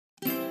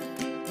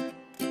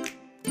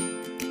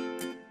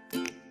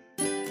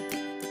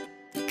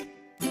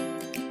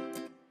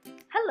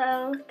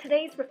Hello!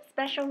 Today's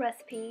special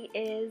recipe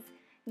is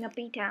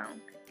taung,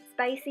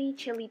 spicy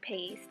chili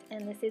paste,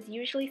 and this is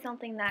usually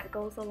something that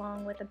goes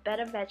along with a bed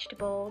of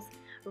vegetables,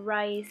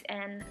 rice,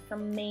 and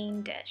some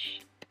main dish.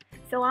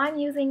 So I'm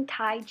using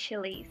Thai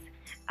chilies.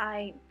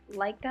 I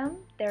like them,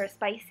 they're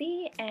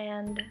spicy,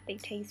 and they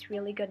taste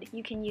really good.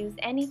 You can use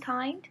any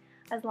kind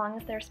as long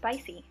as they're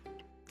spicy.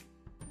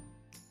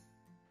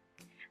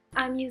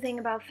 I'm using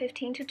about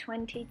 15 to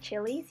 20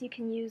 chilies. You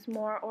can use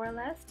more or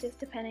less, just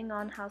depending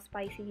on how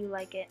spicy you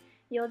like it.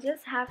 You'll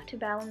just have to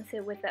balance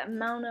it with the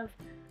amount of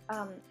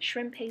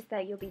shrimp paste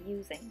that you'll be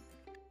using.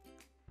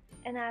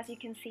 And as you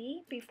can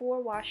see,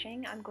 before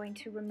washing, I'm going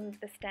to remove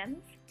the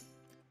stems.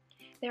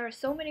 There are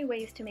so many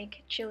ways to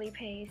make chili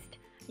paste.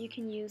 You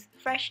can use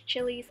fresh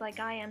chilies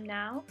like I am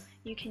now.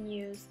 You can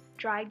use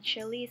dried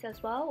chilies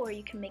as well, or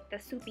you can make the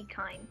soupy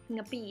kind,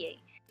 ngapiye.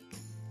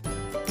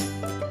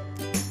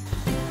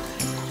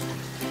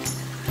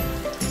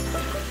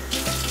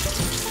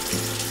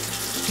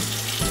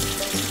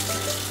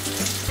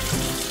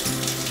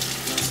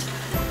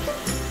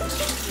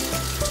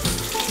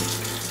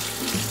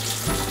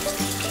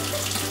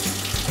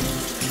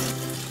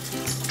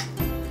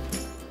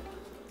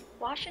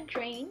 Wash and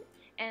drain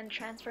and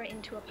transfer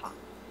into a pot.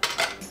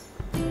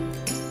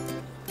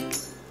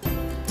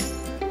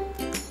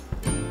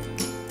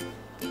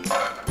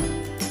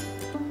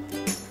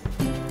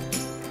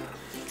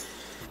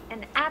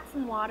 And add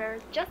some water,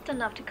 just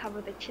enough to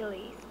cover the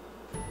chilies.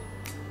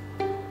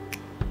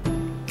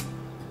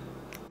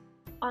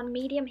 On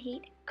medium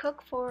heat,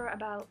 cook for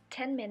about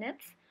 10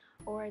 minutes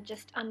or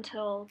just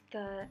until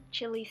the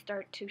chilies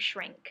start to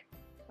shrink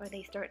or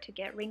they start to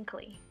get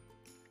wrinkly.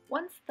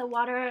 Once the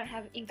water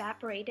have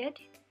evaporated,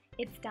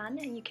 it's done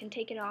and you can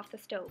take it off the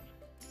stove.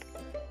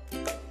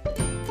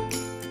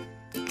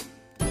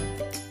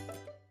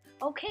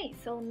 Okay,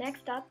 so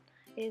next up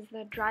is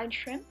the dried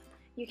shrimp.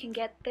 You can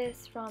get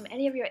this from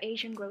any of your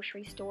Asian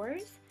grocery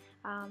stores.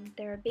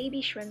 There are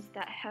baby shrimps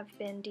that have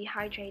been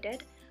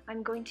dehydrated.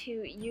 I'm going to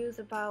use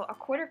about a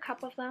quarter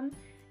cup of them,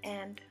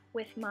 and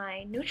with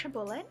my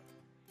NutriBullet,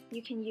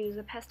 you can use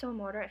a pesto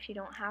mortar if you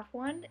don't have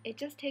one. It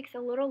just takes a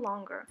little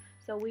longer.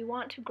 So we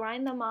want to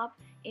grind them up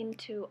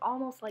into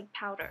almost like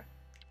powder.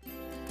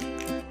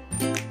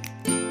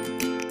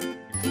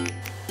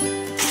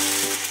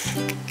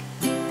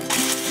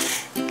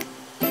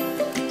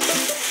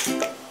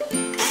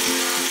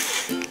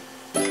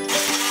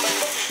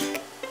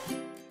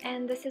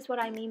 And this is what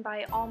I mean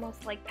by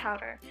almost like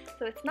powder.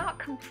 So it's not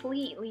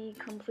completely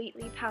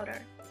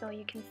powder. So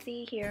you can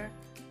see here,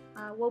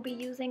 we'll be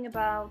using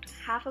about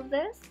half of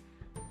this,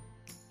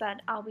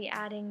 but I'll be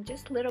adding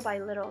just little by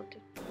little.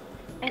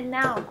 And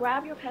now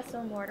grab your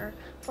pesto mortar.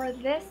 For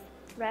this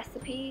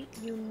recipe,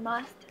 you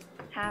must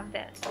have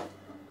this.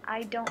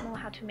 I don't know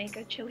how to make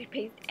a chili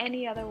paste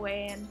any other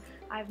way, and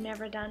I've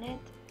never done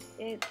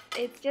it.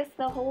 It's just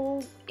the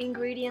whole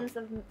ingredients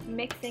of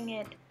mixing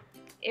it.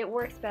 It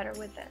works better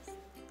with this.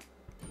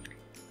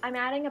 I'm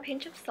adding a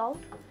pinch of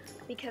salt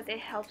because it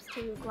helps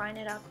to grind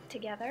it up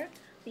together.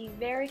 Be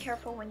very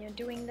careful when you're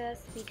doing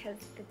this because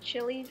the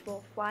chilies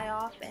will fly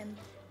off and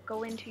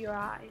go into your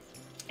eyes,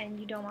 and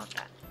you don't want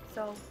that.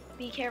 So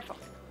be careful.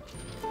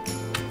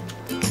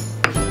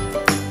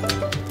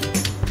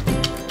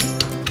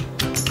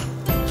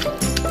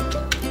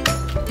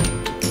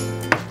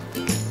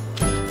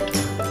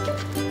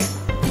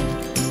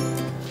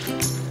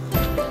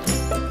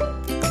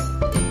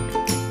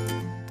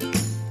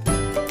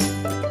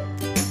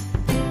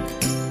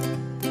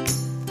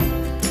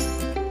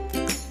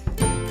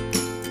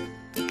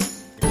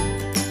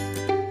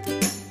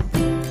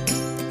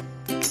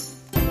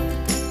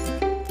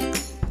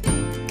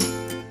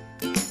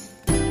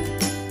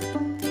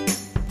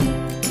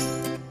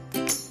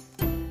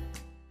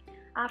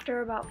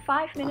 After about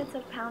 5 minutes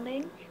of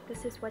pounding,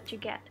 this is what you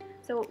get.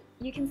 So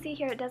you can see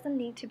here it doesn't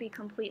need to be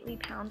completely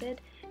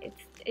pounded,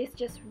 it's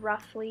just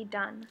roughly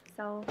done,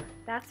 so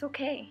that's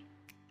okay.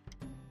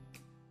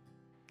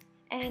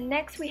 And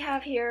next we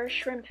have here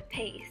shrimp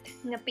paste,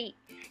 ngapi.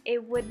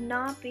 It would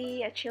not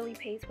be a chili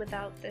paste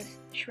without this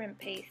shrimp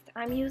paste.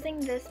 I'm using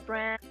this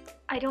brand.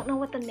 I don't know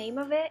what the name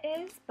of it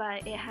is,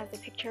 but it has a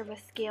picture of a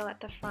scale at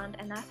the front,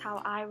 and that's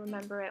how I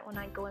remember it when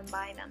I go and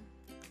buy them.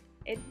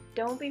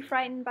 Don't be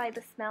frightened by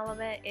the smell of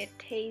it. It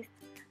tastes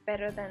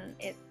better than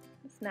it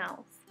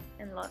smells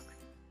and looks.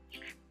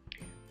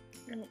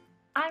 And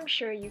I'm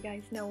sure you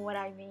guys know what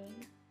I mean.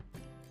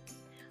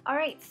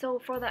 Alright, so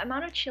for the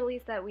amount of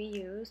chilies that we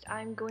used,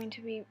 I'm going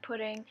to be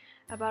putting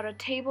about a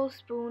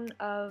tablespoon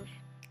of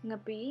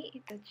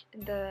ngapi,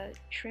 the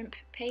shrimp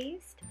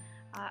paste.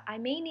 I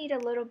may need a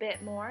little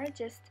bit more,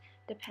 just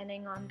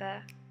depending on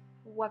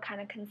what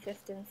kind of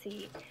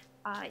consistency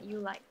you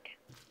like.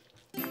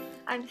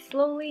 I'm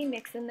slowly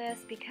mixing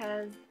this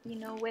because, you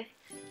know, with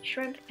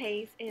shrimp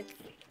paste, it's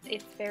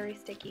very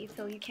sticky,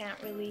 so you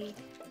can't really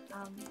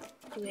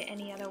do it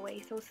any other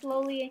way. So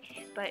slowly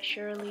but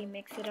surely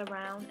mix it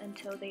around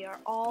until they are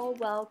all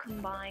well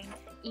combined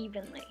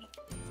evenly.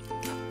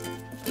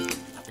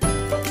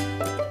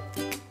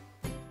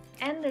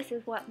 And this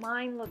is what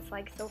mine looks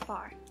like so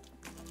far.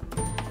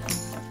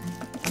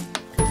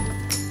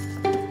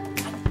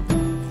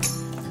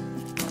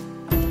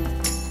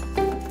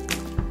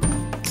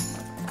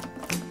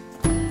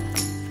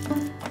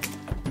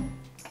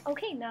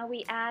 Now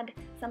we add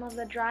some of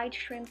the dried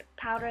shrimp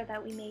powder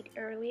that we made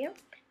earlier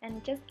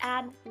and just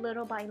add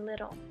little by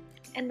little.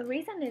 And the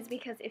reason is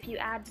because if you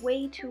add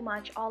way too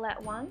much all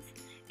at once,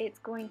 it's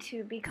going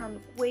to become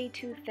way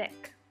too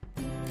thick.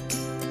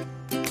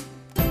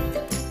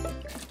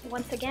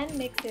 Once again,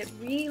 mix it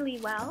really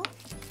well.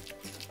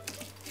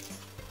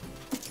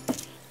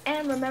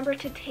 And remember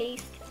to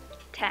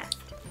test.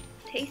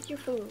 Taste your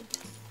food.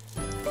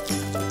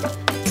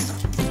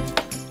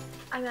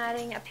 I'm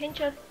adding a pinch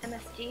of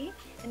MSG,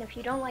 and if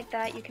you don't like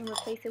that, you can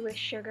replace it with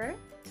sugar.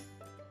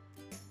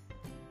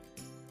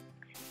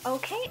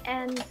 Okay,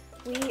 and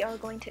we are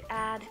going to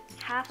add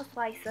half a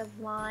slice of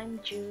lime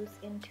juice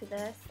into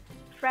this.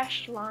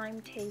 Fresh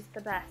lime tastes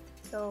the best.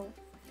 So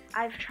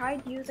I've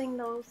tried using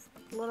those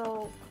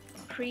little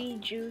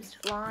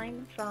pre-juiced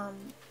lime from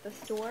the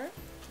store,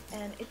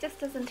 and it just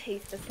doesn't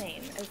taste the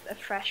same as a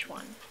fresh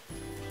one.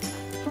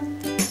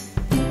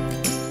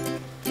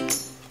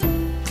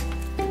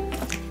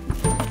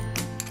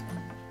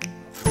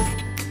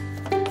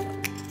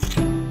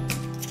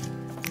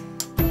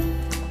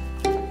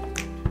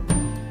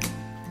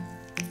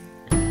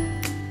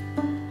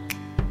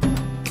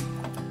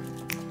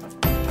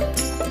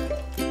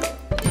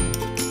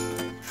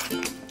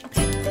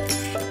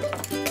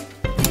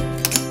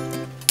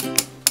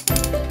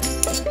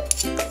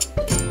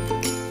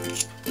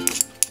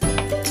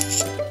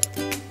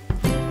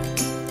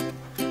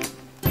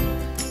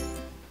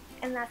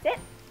 And that's it.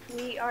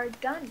 We are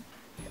done.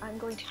 I'm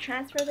going to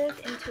transfer this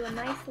into a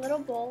nice little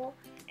bowl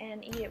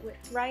and eat it with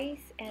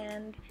rice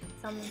and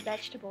some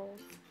vegetables.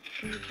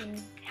 You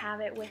can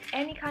have it with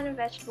any kind of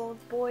vegetables,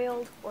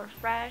 boiled or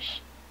fresh.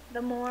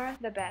 The more,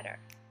 the better.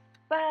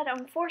 But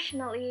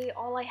unfortunately,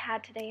 all I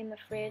had today in the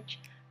fridge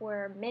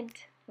were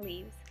mint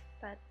leaves,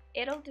 but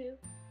it'll do.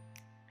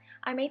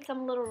 I made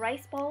some little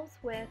rice balls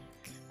with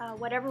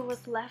whatever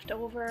was left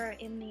over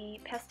in the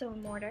pesto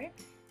mortar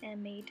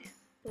and made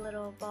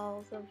little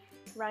balls of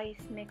rice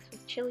mixed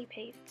with chili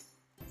paste.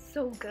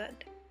 So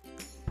good.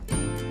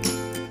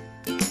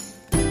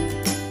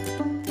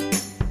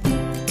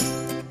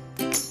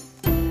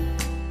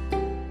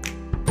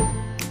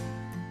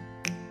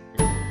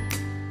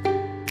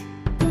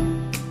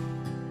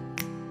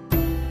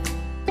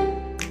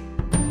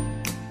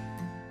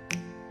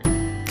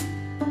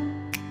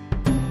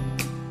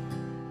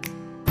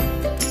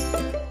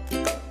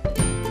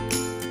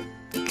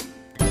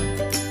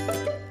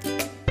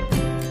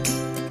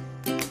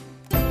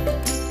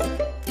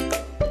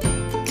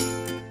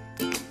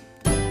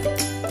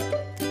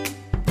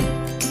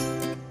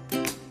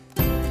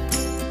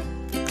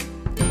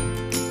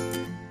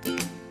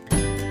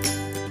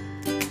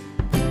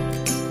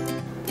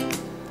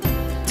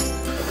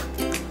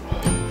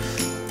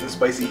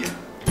 Spicy.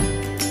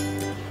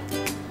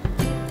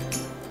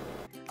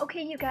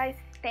 Okay, you guys,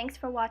 thanks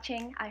for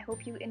watching. I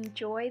hope you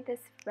enjoyed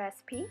this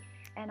recipe,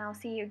 and I'll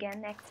see you again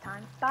next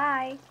time.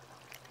 Bye!